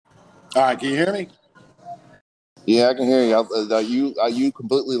All right, can you hear me? Yeah, I can hear you. You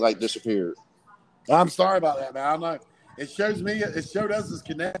completely like disappeared. I'm sorry about that, man. I don't know. It shows me. It showed us as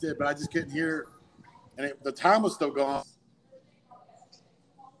connected, but I just couldn't hear, and the time was still going.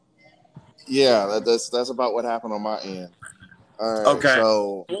 Yeah, that's about what happened on my end. All right, Okay.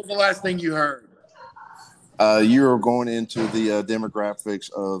 so What was the last thing you heard? you were going into the demographics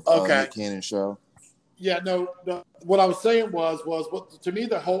of Okay. Nick Cannon's show. Yeah, no. What I was saying was what to me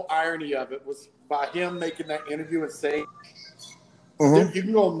the whole irony of it was by him making that interview and saying Mm-hmm. you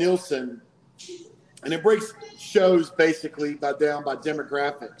can go on Nielsen, and it breaks shows basically down by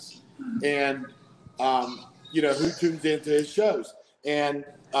demographics, and who tunes into his shows, and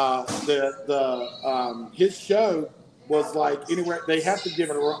his show was like anywhere they have to give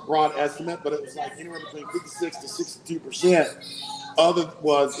it a broad estimate, but it was like anywhere between 56 to 62% other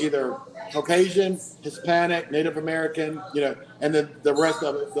was either Caucasian, Hispanic, Native American, and then the rest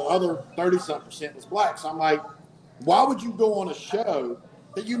of it, the other 30-something% was black. So I'm like, why would you go on a show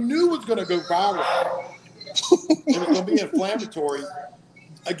that you knew was going to go viral? It was going to be inflammatory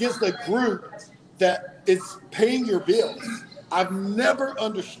against a group that is paying your bills. I've never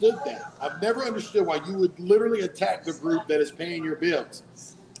understood that. I've never understood why you would literally attack the group that is paying your bills.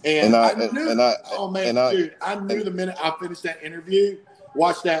 And I knew, dude, I knew the minute I finished that interview,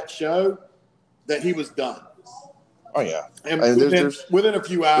 watched that show, that he was done. Oh yeah, and within a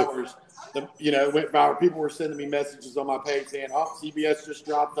few hours, it went viral. People were sending me messages on my page saying, "Oh, CBS just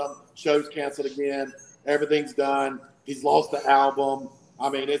dropped them. Show's canceled again. Everything's done. He's lost the album." I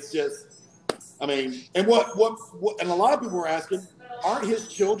mean, it's just, and what, and a lot of people were asking, aren't his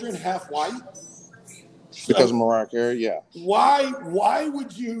children half white? Because of Mariah Carey, yeah. Why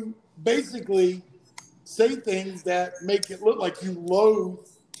would you basically say things that make it look like you loathe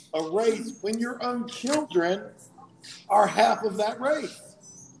a race when your own children are half of that race?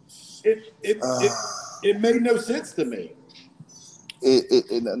 It made no sense to me.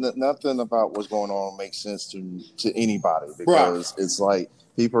 Nothing about what's going on makes sense to anybody, because It's like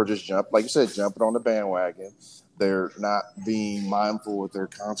people are just jumping on the bandwagon. They're not being mindful of their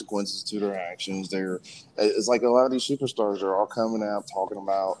consequences to their actions. It's like a lot of these superstars are all coming out talking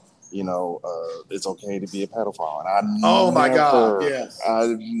about, it's okay to be a pedophile. And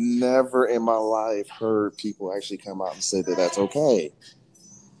I've never in my life heard people actually come out and say that that's okay.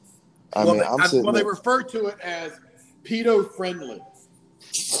 They refer to it as pedo-friendly.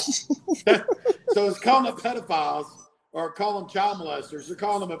 So it's calling them pedophiles or calling them child molesters. They're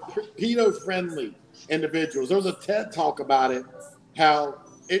calling them pedo-friendly individuals. There was a TED talk about it, how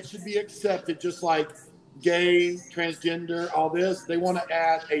it should be accepted just like gay, transgender, all this. They want to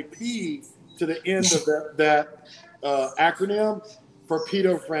add a P to the end of that acronym for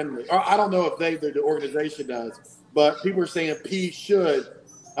pedo-friendly. Or I don't know if the organization does, but people are saying P should.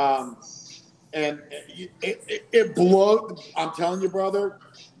 And it blows. I'm telling you, brother,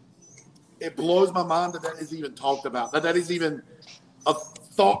 it blows my mind that is even talked about. That is even a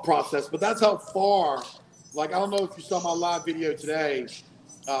thought process. But that's how far. Like, I don't know if you saw my live video today,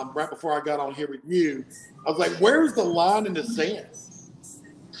 right before I got on here with you. I was like, "Where's the line in the sand?"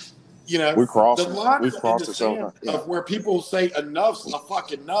 We crossed the line in the sand of where people say enough's a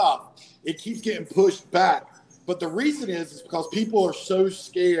fucking enough. It keeps getting pushed back. But the reason is because people are so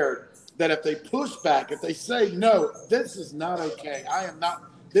scared that if they push back, if they say, no, this is not okay,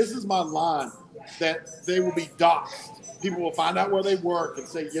 this is my line, that they will be doxxed. People will find out where they work and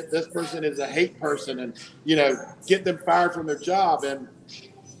say, this person is a hate person, and, get them fired from their job. And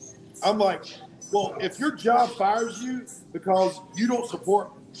I'm like, well, if your job fires you because you don't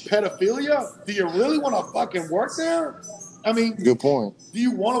support pedophilia, do you really want to fucking work there? I mean, good point. Do you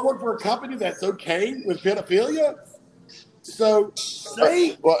want to work for a company that's okay with pedophilia? So say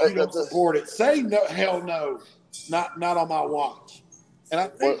you don't support it. Say no, hell no, not on my watch. And I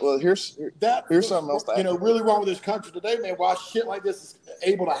think here's something else. Really wrong with this country today, man. Why shit like this is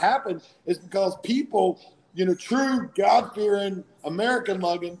able to happen is because people, true God-fearing,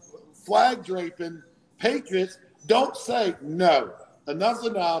 American-loving, flag-draping patriots don't say no. Enough's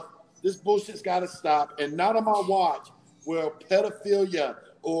enough. This bullshit's got to stop. And not on my watch will pedophilia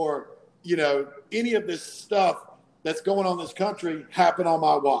or any of this stuff that's going on in this country happen on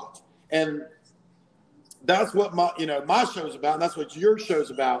my watch. And that's what my show's about, and that's what your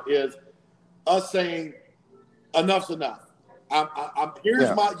show's about, is us saying enough's enough.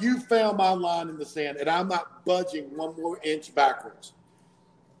 You found my line in the sand, and I'm not budging one more inch backwards.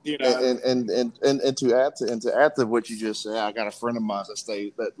 And to add to what you just said, I got a friend of mine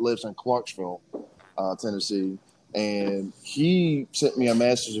that lives in Clarksville, Tennessee. And he sent me a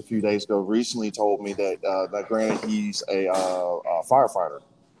message a few days ago. Recently, told me that granted he's a firefighter.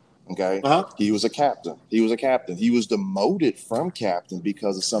 Okay. He was a captain. He was demoted from captain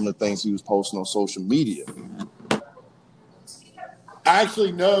because of some of the things he was posting on social media. I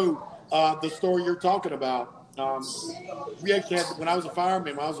actually know the story you're talking about. We actually had, when I was a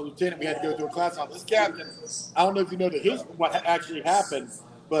fireman, when I was a lieutenant, we had to go through a class on this captain. I don't know if you know what actually happened,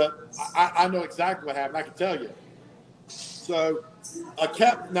 but I know exactly what happened. I can tell you. So,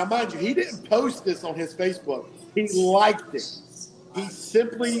 now mind you, he didn't post this on his Facebook. He liked it. He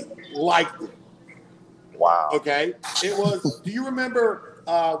simply liked it. Wow. Okay. It was. Do you remember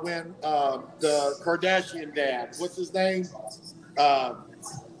when the Kardashian dad? What's his name?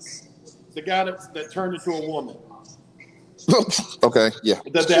 The guy that turned into a woman. Okay, yeah.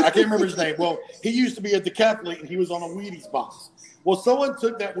 I can't remember his name. Well, he used to be a decathlete, and he was on a Wheaties box. Well, someone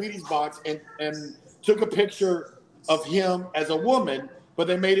took that Wheaties box and took a picture of him as a woman, but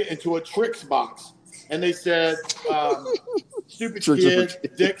they made it into a tricks box. And they said, stupid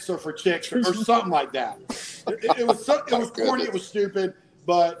kid, dicks are for chicks, or something like that. It was corny, it was stupid,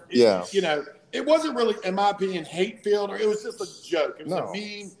 but it wasn't really, in my opinion, hate-filled, or it was just a joke. It was a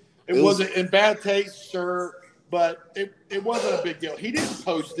meme. It wasn't in bad taste, sure, but it wasn't a big deal. He didn't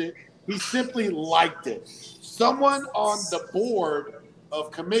post it. He simply liked it. Someone on the board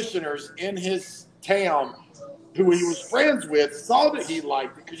of commissioners in his town who he was friends with saw that he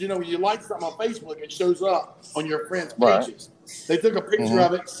liked it, because, when you like something on Facebook, it shows up on your friends' pages. Right. They took a picture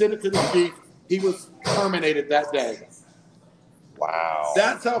of it, sent it to the chief. He was terminated that day. Wow.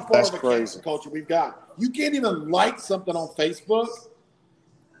 That's how far of a cancel culture we've got. You can't even like something on Facebook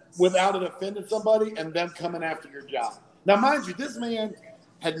without it offending somebody and them coming after your job. Now, mind you, this man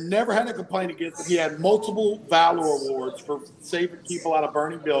had never had a complaint against him. He had multiple Valor Awards for saving people out of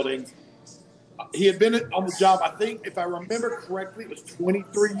burning buildings. He had been on the job, I think, if I remember correctly, it was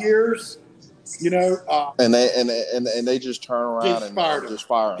 23 years. And they just turn around and just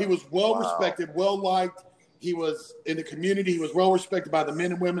fire him. He was well respected, well liked. He was in the community. He was well respected by the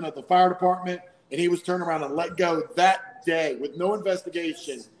men and women of the fire department, and he was turned around and let go that day with no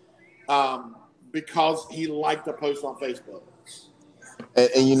investigation because he liked a post on Facebook.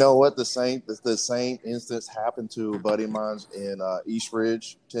 And you know what? The same instance happened to a buddy of mine in East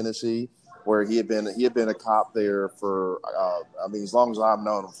Ridge, Tennessee, where he had been a cop there for as long as I've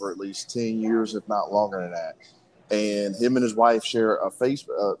known him, for at least 10 years, if not longer than that. And him and his wife share an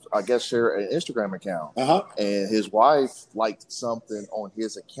Instagram account. And his wife liked something on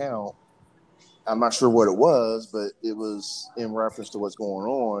his account. I'm not sure what it was, but it was in reference to what's going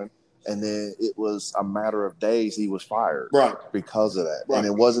on. And then it was a matter of days he was fired because of that. Right. And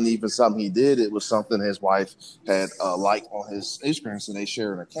it wasn't even something he did. It was something his wife had liked on his Instagram, so they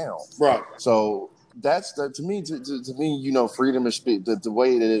share an account. Right. So that's to me, freedom of speech, the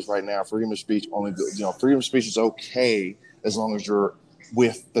way it is right now, freedom of speech freedom of speech is okay as long as you're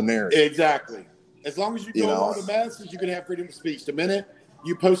with the narrative. Exactly. As long as you go along with the masses, you can have freedom of speech. The minute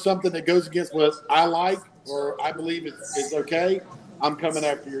you post something that goes against what I like or I believe is okay, I'm coming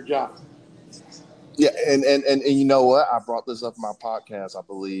after your job. Yeah, and you know what? I brought this up in my podcast, I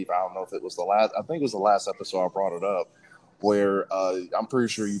believe. I don't know if it was I think it was the last episode I brought it up, where I'm pretty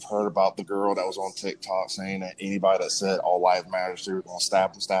sure you've heard about the girl that was on TikTok saying that anybody that said all life matters, they were going to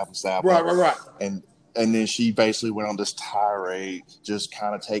stab them. Right. And then she basically went on this tirade, just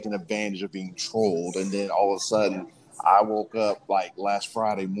kind of taking advantage of being trolled. And then all of a sudden, I woke up like last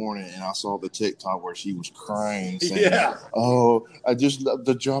Friday morning and I saw the TikTok where she was crying, saying, "Oh, I just love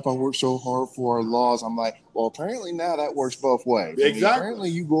the job I worked so hard for, our laws." I'm like, well, apparently now that works both ways.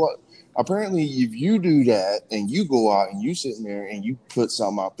 Exactly. Apparently if you do that and you go out and you sit in there and you put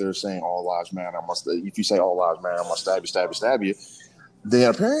something out there saying all lives matter, if you say all lives matter, I'm going to stab you, then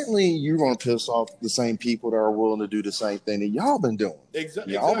apparently you're going to piss off the same people that are willing to do the same thing that y'all been doing.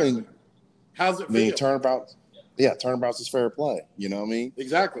 Exactly. How's it feel? Turnabout's is fair play. You know what I mean?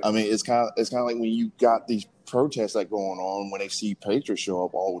 Exactly. I mean, it's kind of like when you got these protests that going on, when they see patriots show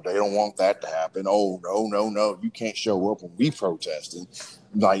up, oh, they don't want that to happen. Oh, no, you can't show up when we protest. And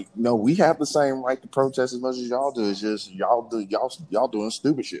like, no, we have the same right to protest as much as y'all do. It's just y'all doing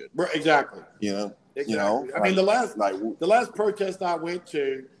stupid shit. Exactly. You know? Exactly. You know? I mean, the last protest I went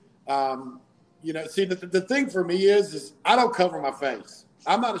to, see, the thing for me is I don't cover my face.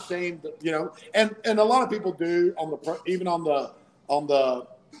 I'm not ashamed, and a lot of people do on the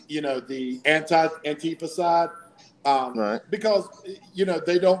the Antifa side, right? Because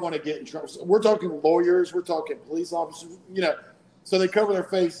they don't want to get in trouble. So we're talking lawyers, we're talking police officers, so they cover their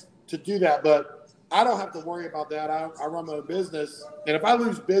face to do that. But I don't have to worry about that. I run my own business, and if I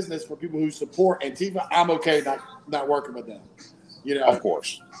lose business for people who support Antifa, I'm okay not working with them. Of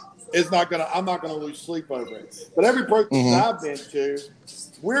course. I'm not gonna lose sleep over it. But every protest I've been to,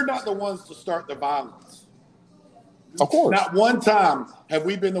 we're not the ones to start the violence. Of course. Not one time have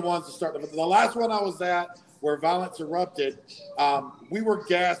we been the ones to start the last one I was at where violence erupted. We were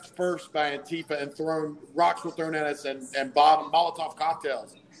gassed first by Antifa and rocks were thrown at us and Molotov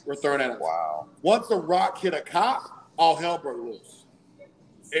cocktails were thrown at us. Wow. Once a rock hit a cop, all hell broke loose.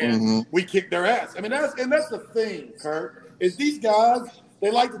 And we kicked their ass. I mean, that's the thing, Kurt, is these guys,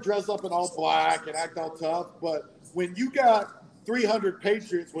 they like to dress up in all black and act all tough, but when you got 300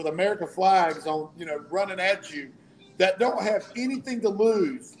 patriots with American flags on, running at you that don't have anything to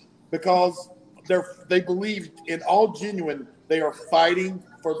lose because they believe in all genuine, they are fighting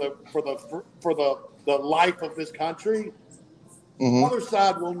for the life of this country. The other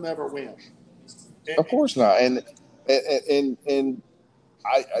side will never win. Of course not. And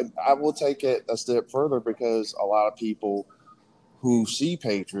I will take it a step further because a lot of people who see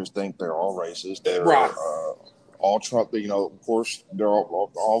patriots think they're all racist. They're all Trump. Of course, they're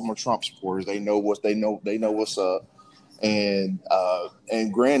all of them are Trump supporters. They know what's up. And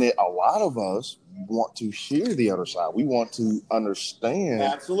granted, a lot of us want to hear the other side. We want to understand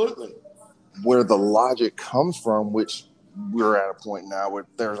absolutely where the logic comes from, which we're at a point now where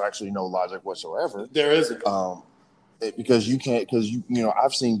there's actually no logic whatsoever. There isn't. Because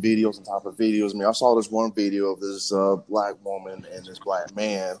I've seen videos on top of videos. I mean, I saw this one video of this black woman and this black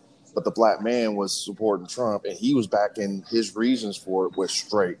man, but the black man was supporting Trump, and he was backing his reasons for it with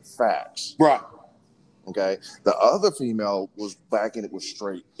straight facts. Right. Okay. The other female was backing it with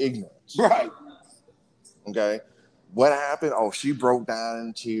straight ignorance. Right. Okay. What happened? Oh, she broke down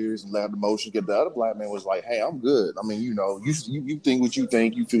in tears and let the emotion get. The other black man was like, "Hey, I'm good. I mean, you think what you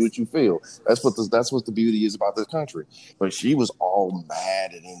think, you feel what you feel. That's what the beauty is about this country." But she was all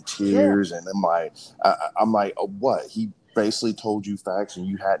mad and in tears, and I'm like, oh, what? He basically told you facts, and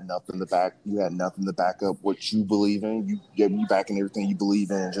you had nothing to back up what you believe in. You backing everything you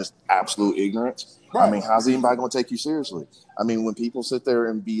believe in, just absolute ignorance. Right. I mean, how's anybody going to take you seriously? I mean, when people sit there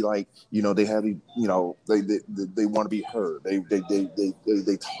and be like, they have, they want to be heard. They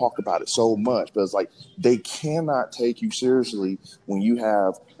talk about it so much, but it's like they cannot take you seriously when you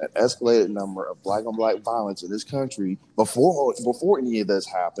have an escalated number of black on black violence in this country before any of this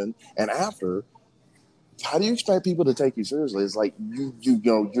happened and after. How do you expect people to take you seriously? It's like you're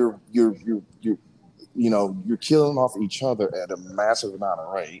killing off each other at a massive amount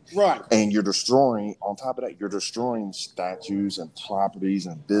of rate, right? And you're destroying. On top of that, you're destroying statues and properties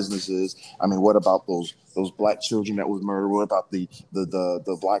and businesses. I mean, what about those black children that was murdered? What about the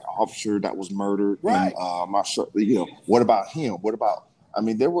black officer that was murdered? Right. I'm not sure. What about him? What about? I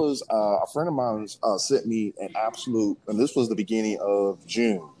mean, there was a friend of mine sent me an absolute, and this was the beginning of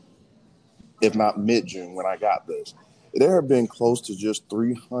June, if not mid-June, when I got this. There have been close to just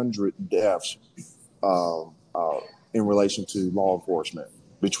 300 deaths in relation to law enforcement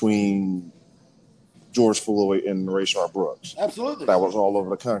between George Floyd and Rayshard Brooks. Absolutely. That was all over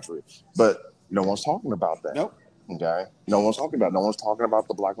the country. But no one's talking about that. Nope. Okay? No one's talking about the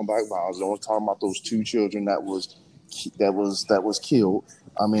black on black violence. No one's talking about those two children that was killed.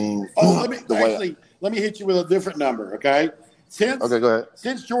 I mean, let me hit you with a different number, okay? Okay, go ahead.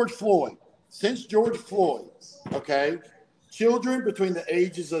 Since George Floyd, okay, children between the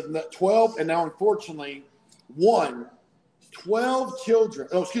ages of 12 and now, unfortunately, 12 children.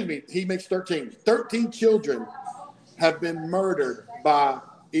 Oh, excuse me. He makes 13. 13 children have been murdered by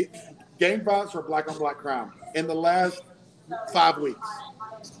gang violence or black on black crime in the last 5 weeks.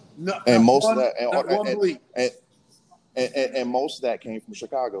 And most of that came from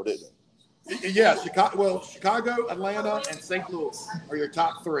Chicago, didn't it? Yeah, Chicago, Atlanta, and St. Louis are your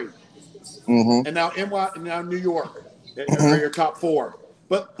top 3. Mm-hmm. And now New York are your top 4.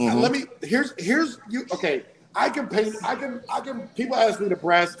 But here's you. Okay, I can paint. I can. People ask me to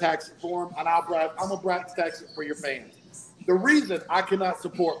brass tax it for them, and I'm a brass tax it for your fans. The reason I cannot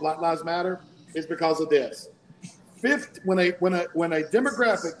support Black Lives Matter is because of this. When a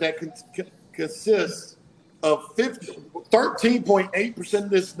demographic that consists of 13.8% of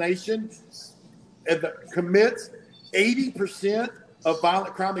this nation commits 80% of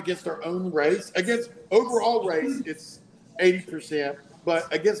violent crime against their own race. Against overall race, it's 80%, but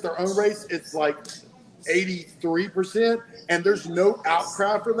against their own race, it's like 83%. And there's no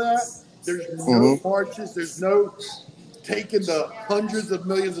outcry for that. There's no marches. There's no taking the hundreds of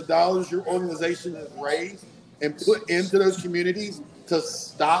millions of dollars your organization has raised and put into those communities to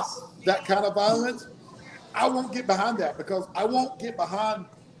stop that kind of violence. I won't get behind that because I won't get behind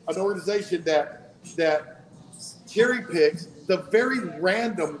an organization that cherry picks the very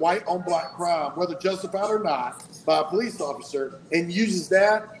random white on black crime, whether justified or not, by a police officer, and uses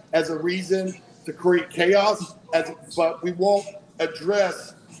that as a reason to create chaos, but we won't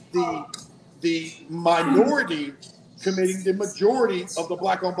address the minority committing the majority of the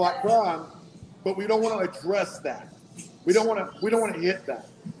black on black crime, but we don't want to address that. We don't want to hit that.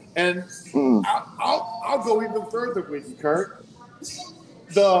 And I'll go even further with you, Kurt.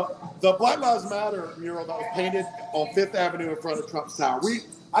 The Black Lives Matter mural that was painted on Fifth Avenue in front of Trump's Tower.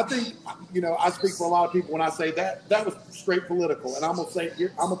 I think, I speak for a lot of people when I say that was straight political, and I'm gonna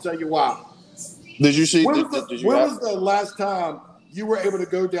tell you why. Did you see? When was the last time you were able to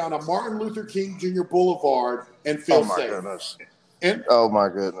go down a Martin Luther King Jr. Boulevard and feel safe? Goodness. And, oh my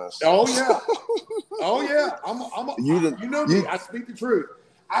goodness. Oh yeah. Oh yeah. You know me. I speak the truth.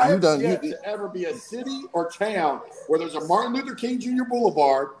 I have yet to ever be a city or town where there's a Martin Luther King Jr.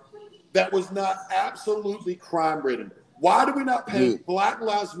 Boulevard that was not absolutely crime-ridden. Why do we not paint Black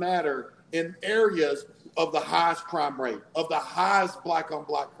Lives Matter in areas of the highest crime rate, of the highest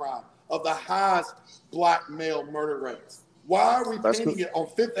black-on-black crime, of the highest black male murder rates? Why are we painting it on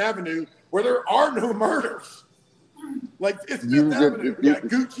Fifth Avenue where there are no murders? Like, it's Fifth Avenue. We got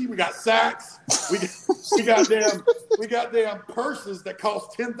Gucci, we got Saks, we got damn purses that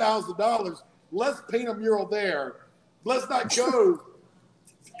cost $10,000. Let's paint a mural there. Let's not go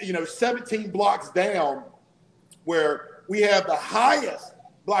 17 blocks down where we have the highest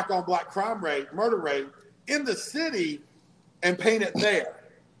black on black crime rate, murder rate in the city, and paint it there.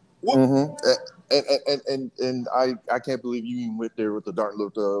 And I can't believe you even went there with the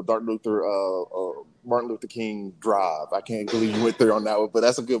Martin Luther King Drive. I can't believe you went there on that one, but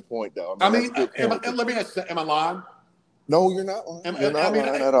that's a good point, though. Let me ask you, am I lying? No, you're not lying. You're not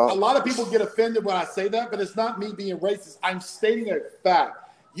lying at all. A lot of people get offended when I say that, but it's not me being racist. I'm stating a fact.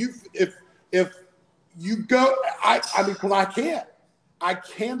 If you go, because I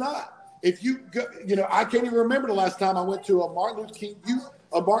cannot. If you go, I can't even remember the last time I went to a Martin Luther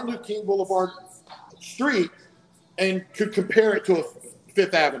King Boulevard street and could compare it to a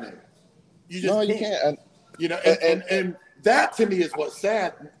Fifth Avenue. You can't. And that to me is what's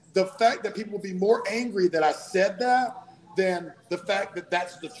sad. The fact that people will be more angry that I said that than the fact that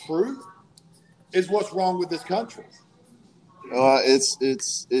that's the truth is what's wrong with this country. It's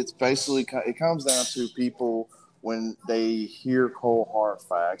basically, it comes down to people when they hear cold hard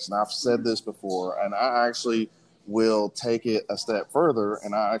facts, and I've said this before, and I actually will take it a step further,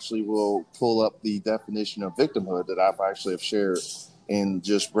 and I actually will pull up the definition of victimhood that I've actually have shared in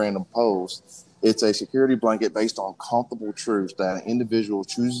just random posts. It's a security blanket based on comfortable truths that an individual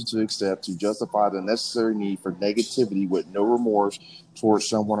chooses to accept to justify the necessary need for negativity with no remorse towards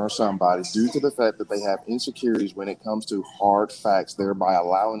someone or somebody due to the fact that they have insecurities when it comes to hard facts, thereby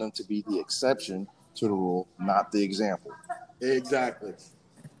allowing them to be the exception to the rule, not the example. Exactly.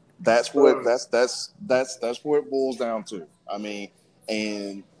 That's what it boils down to. I mean,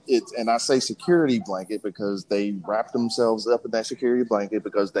 and I say security blanket because they wrap themselves up in that security blanket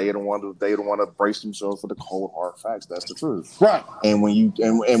because they don't want to brace themselves for the cold hard facts. That's the truth, right? And when you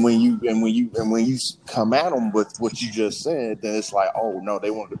come at them with what you just said, then it's like, oh no,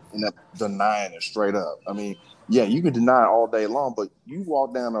 they want to end up denying it straight up. I mean, yeah, you can deny it all day long, but you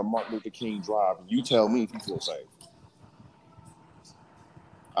walk down a Martin Luther King Drive and you tell me if you feel safe.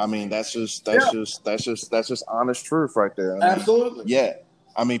 I mean, that's just honest truth right there. I mean, absolutely. Yeah.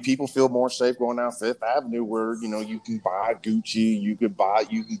 I mean, people feel more safe going down Fifth Avenue where, you can buy Gucci, you can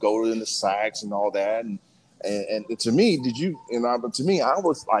go in the Saks and all that. And to me, I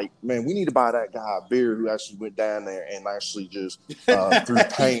was like, man, we need to buy that guy a beer who actually went down there and actually just threw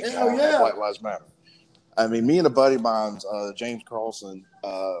paint on Black Lives Matter. I mean, me and a buddy of mine, James Carlson,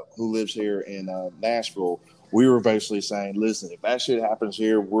 who lives here in Nashville, we were basically saying, listen, if that shit happens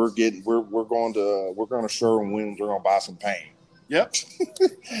here, we're going to Sherwin-Williams, we're going to buy some paint. Yep.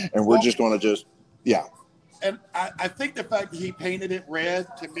 And we're just going to yeah. And I think the fact that he painted it red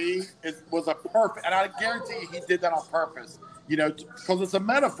to me was a perfect, and I guarantee you he did that on purpose, because it's a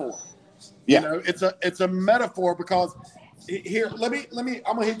metaphor. Yeah. It's a metaphor because here, I'm going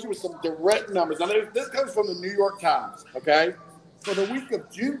to hit you with some direct numbers. Now, this comes from the New York Times, okay? For the week of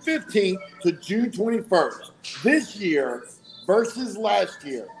June 15th to June 21st, this year versus last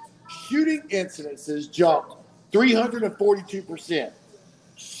year, shooting incidences jumped 342%.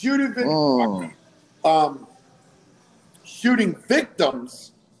 Shooting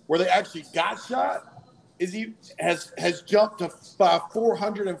victims where they actually got shot has jumped to by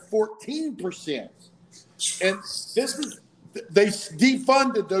 414%. And they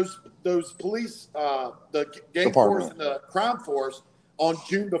defunded those police, the gang force and the crime force on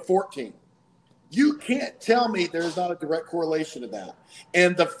June the 14th. You can't tell me there's not a direct correlation to that.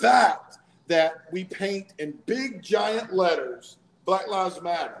 And the fact that we paint in big giant letters Black Lives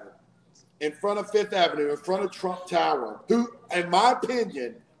Matter in front of Fifth Avenue, in front of Trump Tower, who, in my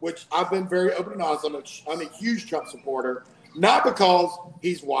opinion, which I've been very open and honest, I'm a huge Trump supporter, not because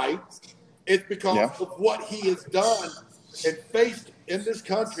he's white, it's because of what he has done and faced in this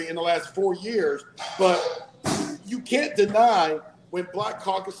country in the last 4 years. But you can't deny when Black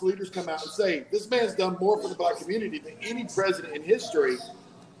caucus leaders come out and say, this man's done more for the Black community than any president in history.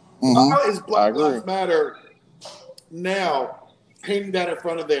 Why is Black Lives Matter now painting that in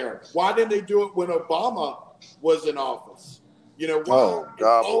front of there? Why didn't they do it when Obama was in office? You know, why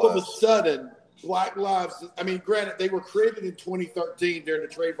all of a sudden Black lives, I mean, granted, they were created in 2013 during the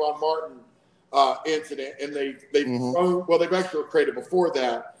Trayvon Martin incident, and they've grown, well, they've actually were created before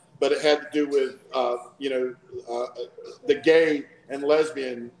that, but it had to do with, the gay and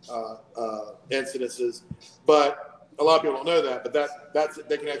lesbian incidences. But a lot of people don't know that, but that's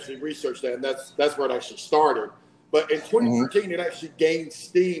they can actually research that, and that's where it actually started. But in 2013, it actually gained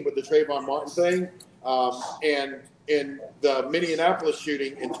steam with the Trayvon Martin thing. And in the Minneapolis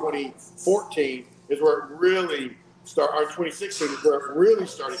shooting in 2014 is where it really started, or 2016 is where it really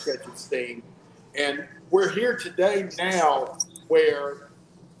started catching steam. And we're here today now where,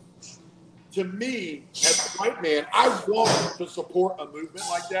 to me, as a white man, I want to support a movement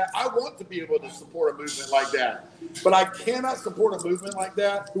like that. I want to be able to support a movement like that. But I cannot support a movement like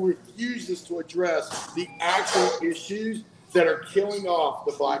that who refuses to address the actual issues that are killing off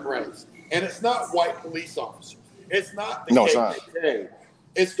the Black race. And it's not white police officers. It's not the KKK.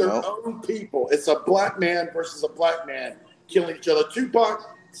 It's their own people. It's a Black man versus a Black man killing each other. Tupac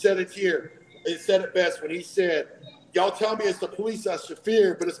said it here. He said it best when he said, y'all tell me it's the police I should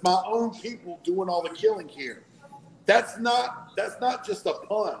fear, but it's my own people doing all the killing here. That's not just a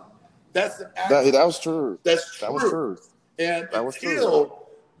pun. That's an actual, that was true. That's true. That was true. And until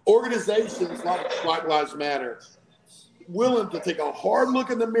organizations like Black Lives Matter willing to take a hard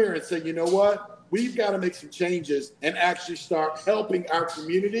look in the mirror and say, you know what, we've got to make some changes and actually start helping our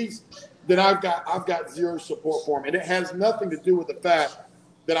communities, then I've got zero support for them. And it has nothing to do with the fact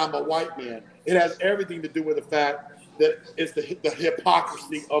that I'm a white man. It has everything to do with the fact that it's the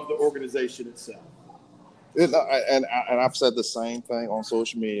hypocrisy of the organization itself. And I've said the same thing on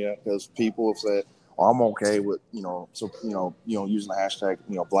social media because people have said, "Oh, I'm okay with using the hashtag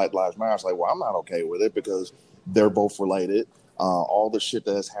Black Lives Matter." It's like, well, I'm not okay with it because they're both related. All the shit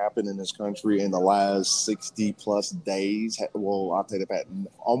that has happened in this country in the last 60 plus days, well, I'll take it back,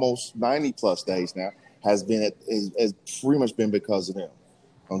 almost 90 plus days now, has pretty much been because of them.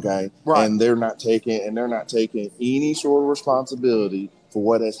 Okay, right. And they're not taking any sort of responsibility for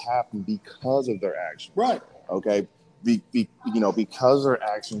what has happened because of their actions. Right. Okay. Because of their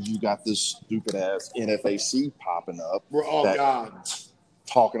actions, you got this stupid ass NFAC popping up. Oh God.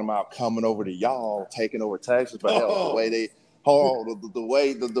 Talking about coming over to y'all, taking over Texas, but hell, the way they the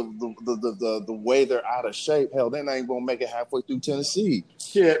way they're out of shape, hell, they ain't gonna make it halfway through Tennessee.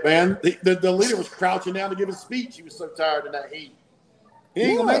 Shit, man. The leader was crouching down to give a speech. He was so tired of that heat. He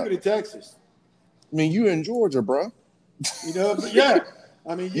ain't gonna make it in Texas. I mean, you in Georgia, bro. But yeah.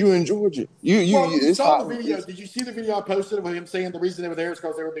 I mean, you in Georgia. You saw the video. Did you see the video I posted of him saying the reason they were there is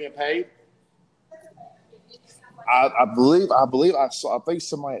because they were being paid? I believe I saw. I think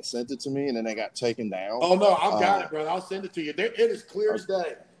somebody had sent it to me, and then they got taken down. Oh no, I've got it, brother. I'll send it to you. It is clear as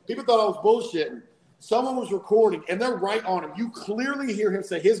day. People thought I was bullshitting. Someone was recording, and they're right on him. You clearly hear him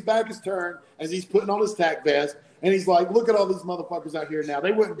say his back is turned as he's putting on his tack vest. And he's like, look at all these motherfuckers out here now.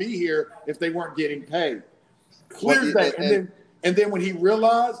 They wouldn't be here if they weren't getting paid. Clear as day. And then when he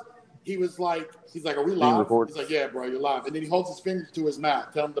realized, he's like, are we live? He's like, yeah, bro, you're live. And then he holds his finger to his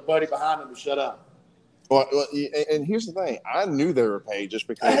mouth, telling the buddy behind him to shut up. Well, and here's the thing. I knew they were paid just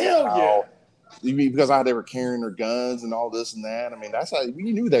because because how they were carrying their guns and all this and that. I mean, that's how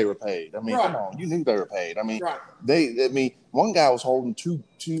you knew they were paid. I mean, come on, you knew they were paid. I mean, one guy was holding two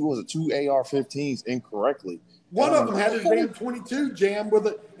AR-15s incorrectly. One of them had his damn 22 jammed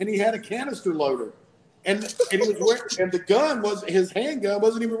and he had a canister loader, and he was wearing, and the gun was his handgun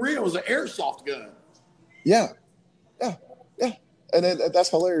wasn't even real; it was an airsoft gun. Yeah, and that's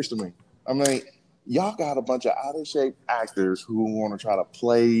hilarious to me. I mean, y'all got a bunch of out of shape actors who want to try to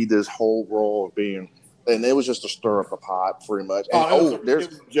play this whole role of being, and it was just to stir up the pot, pretty much. And, there's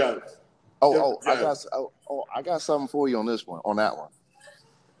jokes. I got something for you on that one.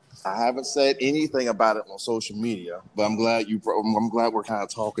 I haven't said anything about it on social media, but I'm glad we're kind of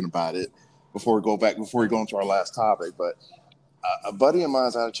talking about it before we go into our last topic. But a buddy of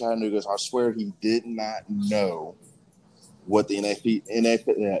mine's out of Chattanooga, I swear he did not know what the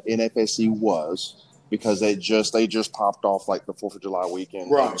NFAC was because they just popped off like the 4th of July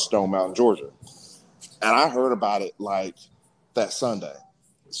weekend in Stone Mountain, Georgia. And I heard about it like that Sunday.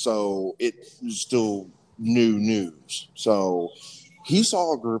 So it was still new news. So he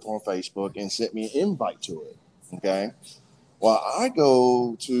saw a group on Facebook and sent me an invite to it. Okay. Well, I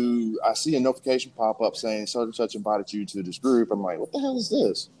see a notification pop up saying such and such invited you to this group. I'm like, what the hell is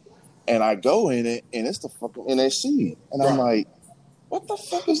this? And I go in it, and it's the fucking NSC. And I'm like, what the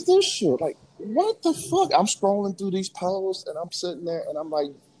fuck is this shit? Like, what the fuck? I'm scrolling through these posts, and I'm sitting there, and I'm like,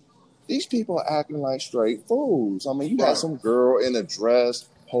 these people are acting like straight fools. I mean, you got some girl in a dress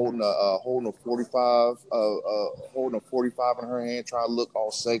holding a 45, holding a 45 in her hand, trying to look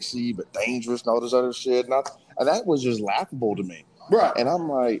all sexy but dangerous and all this other shit. And that was just laughable to me. Right. And I'm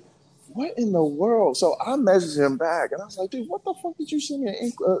like, what in the world? So I messaged him back, and I was like, dude, what the fuck did you send me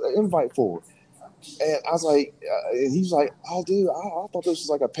an invite for? And I was like, and he's like, oh, dude, I thought this was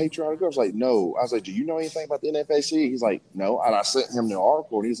like a patriotic girl. I was like, no. I was like, do you know anything about the NFAC? He's like, no. And I sent him the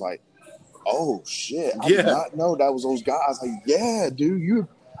article, and he's like, oh, shit. I did not know that was those guys. I was like, yeah, dude,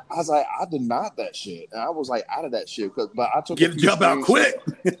 I was like, I denied that shit. And I was like, out of that shit. But I took Get a jump out quick.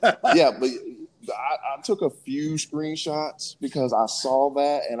 Yeah, but I took a few screenshots because I saw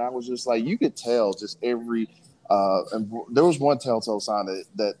that, and I was just like, you could tell just every and there was one telltale sign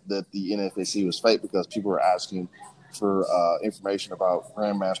that the NFAC was fake because people were asking for information about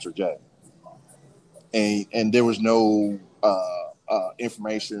Grandmaster Jay, and there was no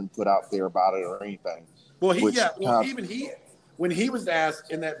information put out there about it or anything. Well, when he was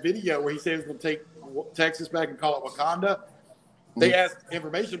asked in that video where he said he was going to take Texas back and call it Wakanda, they asked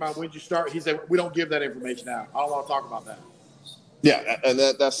information about when did you start. He said, we don't give that information out. I don't want to talk about that. Yeah, and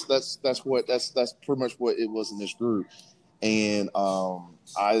that's pretty much what it was in this group. And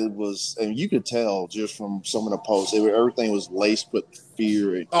and you could tell just from some of the posts, everything was laced with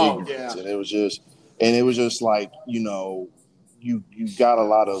fear and ignorance. Yeah. And it was just like, you got a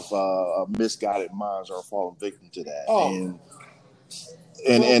lot of misguided minds are falling victim to that. Oh.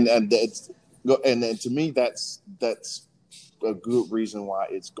 And to me, that's a good reason why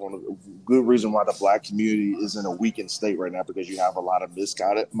the Black community is in a weakened state right now, because you have a lot of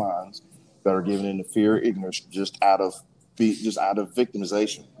misguided minds that are given into fear, ignorance, just out of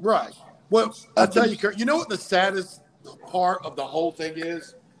victimization. Right. Well, I tell you, Kurt, you know what the saddest part of the whole thing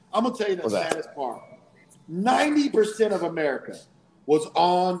is? I'm gonna tell you the saddest part. 90% of America was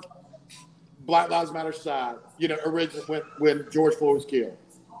on Black Lives Matter side. Originally when George Floyd was killed.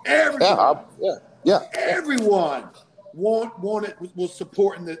 Everyone. Everyone was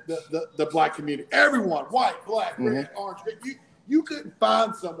supporting the Black community. Everyone, white, black, red, orange. You couldn't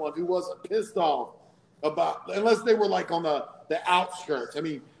find someone who wasn't pissed off about, unless they were like on the outskirts. I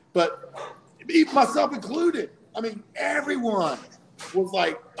mean, but myself included. I mean, everyone was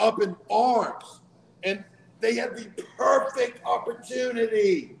like up in arms, and they had the perfect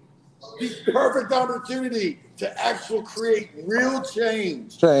opportunity to actually create real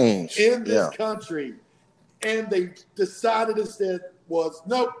change in this country. And they decided instead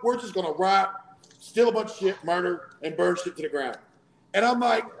nope, we're just going to riot, steal a bunch of shit, murder, and burn shit to the ground. And I'm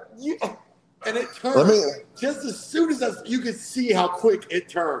like, and it turned. Just as soon as you could see how quick it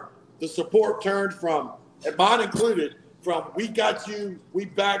turned. The support turned from, and mine included, from we got you, we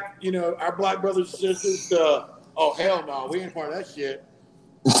back, our Black brothers and sisters, to, oh, hell no, we ain't part of that shit.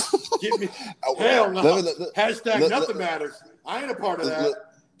 Give me, hell no. Hashtag nothing matters. I ain't a part of that.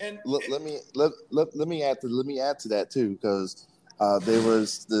 And let me add to that too, because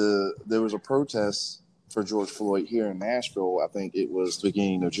there was a protest for George Floyd here in Nashville. I think it was the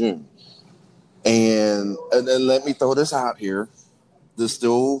beginning of June, and then let me throw this out here. This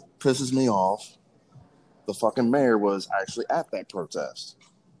still pisses me off. The fucking mayor was actually at that protest.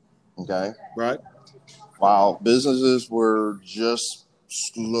 Okay, right. While businesses were just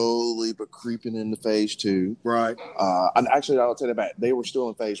slowly but creeping into phase 2. Right. And actually, I'll tell you that they were still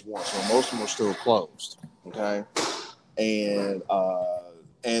in phase 1, so most of them were still closed. Okay. And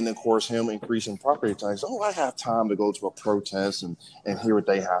of course, him increasing property taxes. Oh, I have time to go to a protest and hear what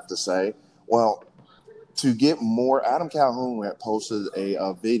they have to say. Well, to get more, Adam Calhoun had posted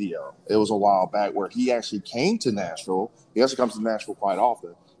a video. It was a while back where he actually came to Nashville. He actually comes to Nashville quite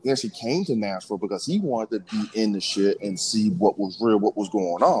often. He actually came to Nashville because he wanted to be in the shit and see what was real, what was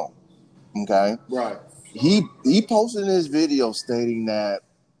going on. Okay? Right. He posted in his video stating that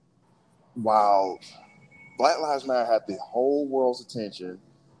while Black Lives Matter had the whole world's attention,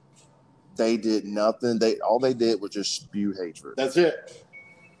 they did nothing. All they did was just spew hatred. That's it.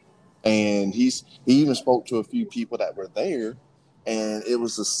 And he even spoke to a few people that were there, and it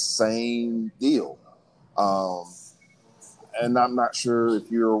was the same deal. And I'm not sure if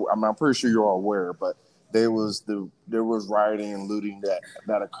I'm pretty sure you're all aware, but there was rioting and looting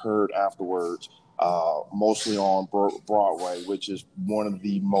that occurred afterwards. mostly on Broadway, which is one of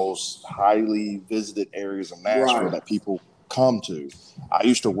the most highly visited areas of Nashville that people come to. I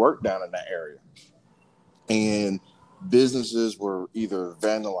used to work down in that area, and businesses were either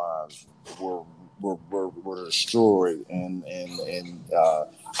vandalized, were destroyed, and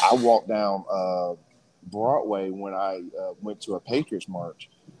I walked down Broadway when I went to a Patriots march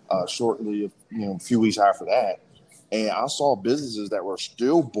shortly, a few weeks after that. And I saw businesses that were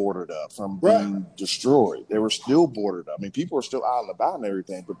still boarded up from being destroyed. They were still boarded up. I mean, people were still out and about and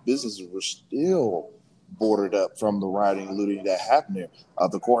everything, but businesses were still boarded up from the rioting and looting that happened there.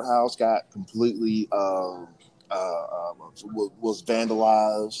 The courthouse got completely was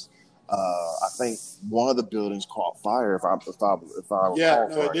vandalized. I think one of the buildings caught fire. If I recall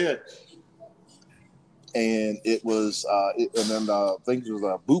correctly. It did. And it was, and then I think it was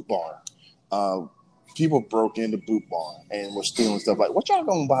a boot barn. People broke into Boot Barn and were stealing stuff like, what y'all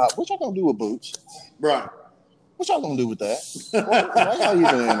gonna buy? What y'all gonna do with boots? Right. What y'all gonna do with that? Why y'all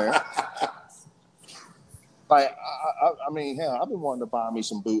even in there? Like, I mean, hell, I've been wanting to buy me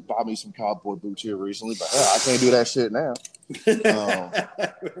some cowboy boots here recently, but hell, I can't do that shit now.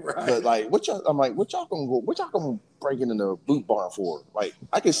 Right. But like, what y'all gonna break into the Boot Barn for? Like,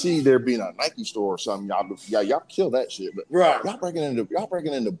 I could see there being a Nike store or something. Y'all kill that shit. But y'all breaking into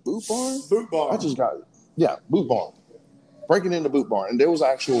Boot Barn? Boot Barn. I just got Boot Barn. Breaking into Boot Barn, and there was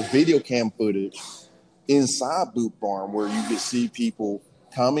actual video cam footage inside Boot Barn where you could see people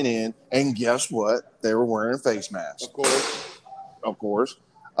coming in, and guess what? They were wearing face masks. Of course.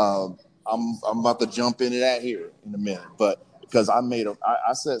 I'm about to jump into that here in a minute, but because I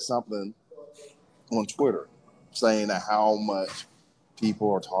said something on Twitter saying that how much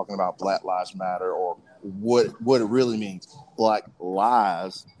people are talking about Black Lives Matter, or what it really means. Black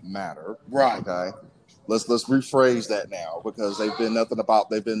Lives Matter. Right. Okay. Let's rephrase that now, because they've not been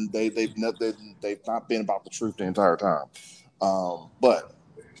about the truth the entire time. But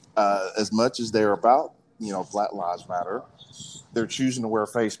as much as they're about, Black Lives Matter, they're choosing to wear a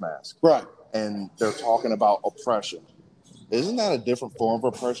face mask. Right. And they're talking about oppression. Isn't that a different form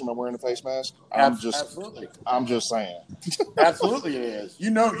of oppression than wearing a face mask? Absolutely. I'm just saying. Absolutely it is.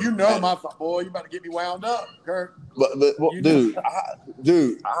 You know my boy, you about to get me wound up, Kurt. But I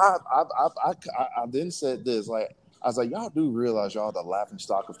then said this, like, I was like, y'all do realize y'all the laughing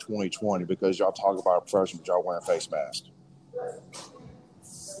stock of 2020 because y'all talk about oppression, but y'all wearing face masks.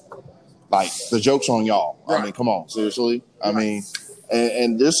 Like, the joke's on y'all. Right. I mean, come on, seriously. Right. I mean,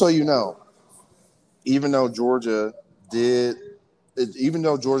 and just so you know, even though Georgia's doing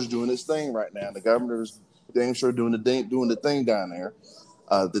this thing right now, the governor's damn sure doing the thing down there.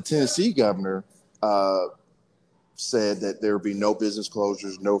 The Tennessee governor said that there would be no business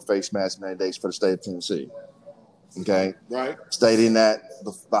closures, no face mask mandates for the state of Tennessee. Okay, right. Stating that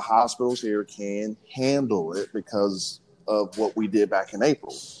the hospitals here can handle it because of what we did back in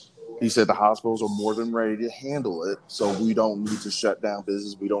April. He said the hospitals are more than ready to handle it, so we don't need to shut down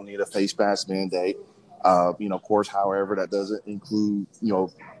business. We don't need a face mask mandate. Of course, however, that doesn't include,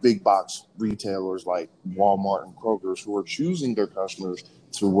 big box retailers like Walmart and Kroger's who are choosing their customers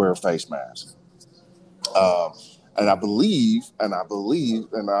to wear face masks. And I believe,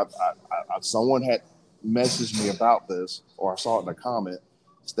 someone had messaged me about this, or I saw it in a comment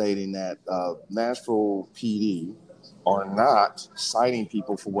stating that Nashville PD are not citing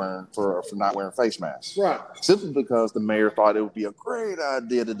people for not wearing face masks, right? Simply because the mayor thought it would be a great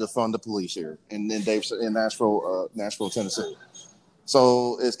idea to defund the police here in Nashville, Tennessee.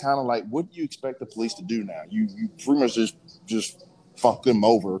 So it's kind of like, what do you expect the police to do now? You pretty much just fuck them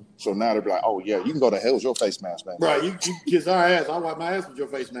over. So now they'll be like, oh yeah, you can go to hell with your face mask, man. Right? You kiss our ass. I'll wipe my ass with your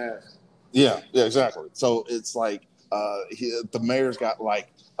face mask. Yeah, exactly. So it's like the mayor's got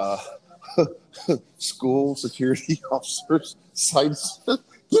like. School security officers sites.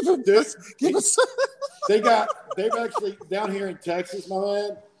 They've actually down here in Texas, my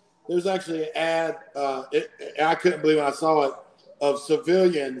man. There's actually an ad. I couldn't believe when I saw it, of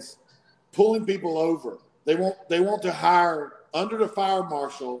civilians pulling people over. They want to hire under the fire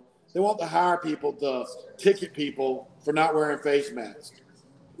marshal. They want to hire people to ticket people for not wearing face masks.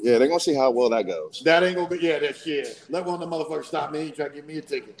 Yeah, they're gonna see how well that goes. That ain't gonna be. Yeah, that shit. Let one of the motherfuckers stop me and try to give me a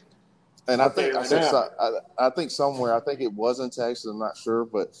ticket. And I think somewhere, I think it was in Texas, I'm not sure,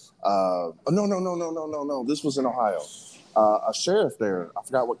 but no. This was in Ohio. A sheriff there, I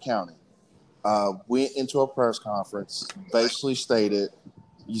forgot what county, went into a press conference, basically stated,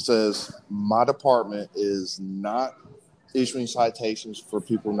 he says, my department is not issuing citations for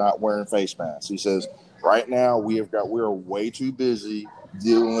people not wearing face masks. He says, right now we are way too busy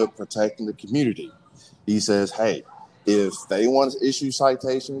dealing with protecting the community. He says, hey, If they want to issue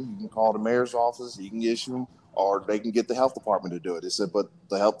citations, you can call the mayor's office. You can issue them, or they can get the health department to do it. They said, but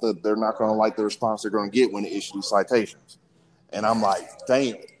the health, they're not going to like the response they're going to get when they issue these citations. And I'm like,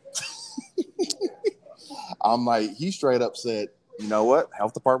 damn. I'm like, he straight up said, you know what?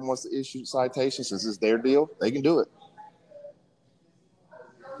 Health department wants to issue citations. Since it's their deal, they can do it.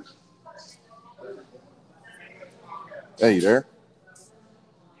 Hey, you there?